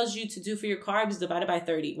whatever it tells you to do for your carbs, divide it by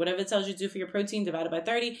 30. Whatever it tells you to do for your protein, divide it by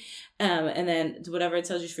 30. And then whatever it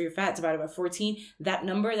tells you for your fat, divide it by 14. That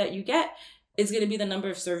number that you get is going to be the number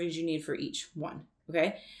of servings you need for each one.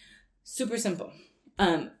 Okay? Super simple.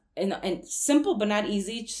 And simple, but not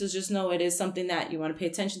easy. So just know it is something that you want to pay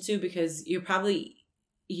attention to, because you're probably,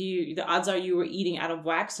 the odds are you were eating out of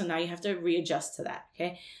whack. So now you have to readjust to that.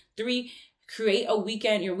 Okay? 3, create a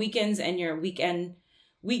weekend. Your weekends and your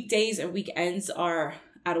weekdays and weekends are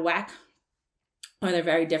out of whack, or they're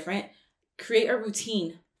very different. Create a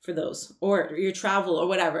routine for those, or your travel or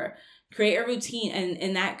whatever. Create a routine,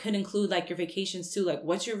 and that could include like your vacations too. Like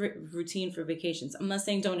what's your routine for vacations? I'm not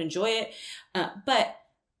saying don't enjoy it, but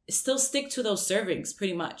still stick to those servings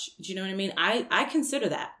pretty much. Do you know what I mean? I consider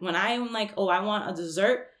that when I am like, oh, I want a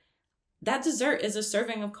dessert, that dessert is a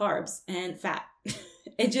serving of carbs and fat.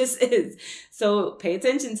 It just is. So pay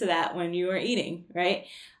attention to that when you are eating, right?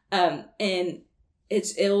 And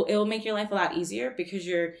it'll make your life a lot easier, because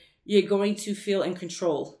you're going to feel in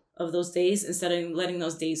control of those days instead of letting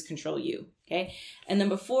those days control you. Okay. And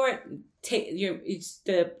number 4,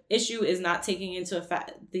 the issue is not taking into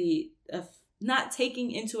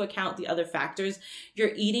account the other factors.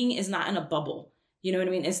 Your eating is not in a bubble. You know what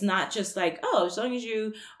I mean? It's not just like, oh, as long as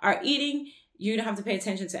you are eating, you don't have to pay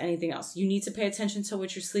attention to anything else. You need to pay attention to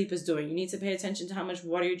what your sleep is doing. You need to pay attention to how much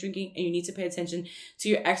water you're drinking, and you need to pay attention to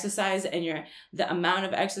your exercise and the amount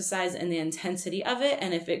of exercise and the intensity of it.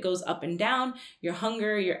 And if it goes up and down, your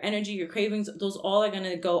hunger, your energy, your cravings, those all are going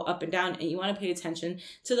to go up and down. And you want to pay attention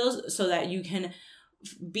to those so that you can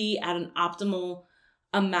be at an optimal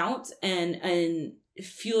amount and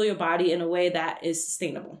fuel your body in a way that is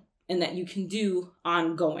sustainable and that you can do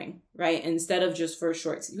ongoing, right? Instead of just for a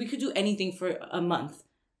short, we could do anything for a month.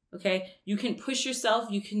 Okay. You can push yourself.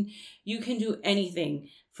 You can do anything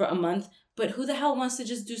for a month, but who the hell wants to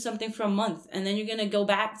just do something for a month and then you're going to go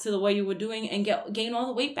back to the way you were doing and gain all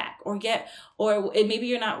the weight back, or maybe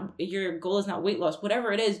your goal is not weight loss,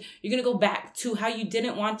 whatever it is, you're going to go back to how you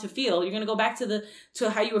didn't want to feel. You're going to go back to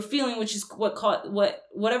how you were feeling, which is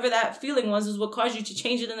whatever that feeling was is what caused you to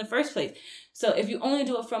change it in the first place. So if you only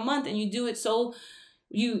do it for a month and you do it, so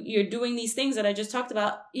you're doing these things that I just talked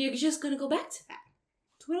about, you're just going to go back to that.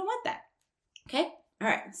 We don't want that. Okay. All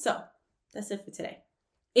right. So that's it for today.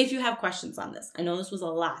 If you have questions on this, I know this was a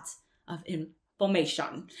lot of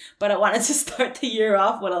information, but I wanted to start the year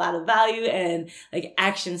off with a lot of value and like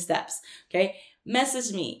action steps. Okay.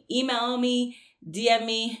 Message me, email me, DM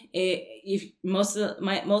me. If most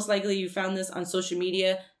likely you found this on social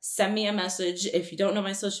media, send me a message. If you don't know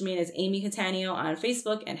my social media, it's Amy Cattaneo on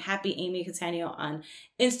Facebook and Happy Amy Cattaneo on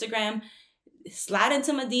Instagram. Slide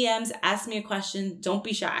into my DMs, ask me a question. Don't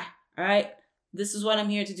be shy. All right. This is what I'm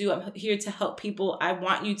here to do. I'm here to help people. I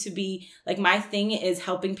want you to be like, my thing is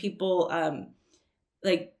helping people,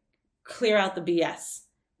 like clear out the BS,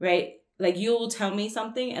 right? Like you'll tell me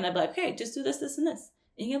something and I'll be like, okay, just do this, this, and this.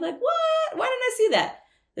 And you're like, what? Why didn't I see that?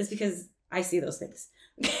 It's because I see those things.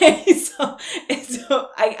 Okay. So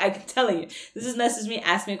I'm telling you, this is message me,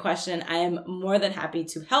 ask me a question. I am more than happy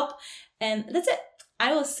to help. And that's it.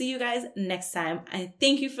 I will see you guys next time. I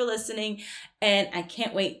thank you for listening, and I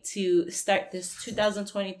can't wait to start this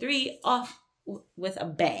 2023 off with a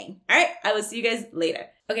bang. All right, I will see you guys later.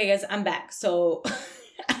 Okay, guys, I'm back. So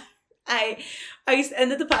I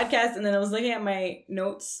ended the podcast, and then I was looking at my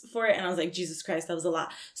notes for it, and I was like, Jesus Christ, that was a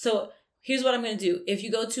lot. So here's what I'm going to do. If you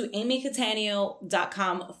go to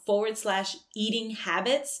amycattaneo.com/eating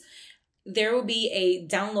habits, there will be a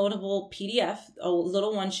downloadable PDF, a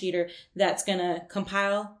little one-sheeter that's going to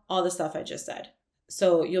compile all the stuff I just said.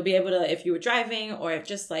 So you'll be able to, if you were driving, or if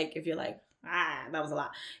you're like, that was a lot,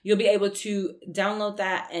 you'll be able to download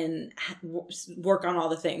that and work on all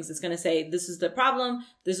the things. It's going to say, this is the problem,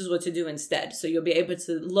 this is what to do instead. So you'll be able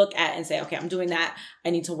to look at and say, okay, I'm doing that, I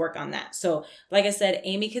need to work on that. So like I said,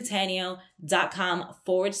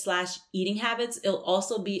 amycattaneo.com/eating habits. It'll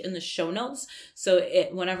also be in the show notes. So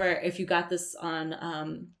if you got this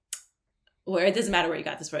on, or it doesn't matter where you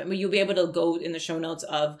got this from, but you'll be able to go in the show notes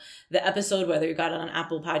of the episode, whether you got it on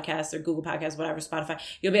Apple Podcasts or Google Podcasts, whatever, Spotify,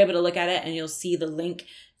 you'll be able to look at it and you'll see the link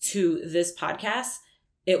to this podcast.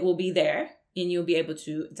 It will be there and you'll be able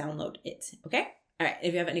to download it. Okay. All right.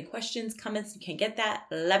 If you have any questions, comments, you can't get that,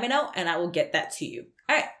 let me know and I will get that to you.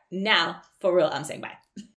 All right. Now, for real, I'm saying bye.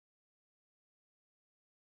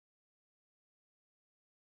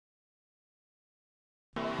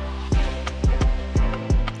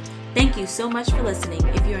 Thank you so much for listening.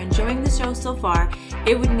 If you're enjoying the show so far,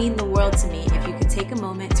 it would mean the world to me if you could take a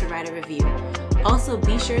moment to write a review. Also,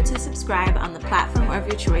 be sure to subscribe on the platform of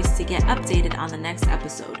your choice to get updated on the next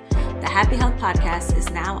episode. The Happy Health Podcast is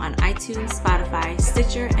now on iTunes, Spotify,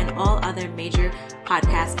 Stitcher, and all other major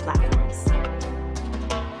podcast platforms.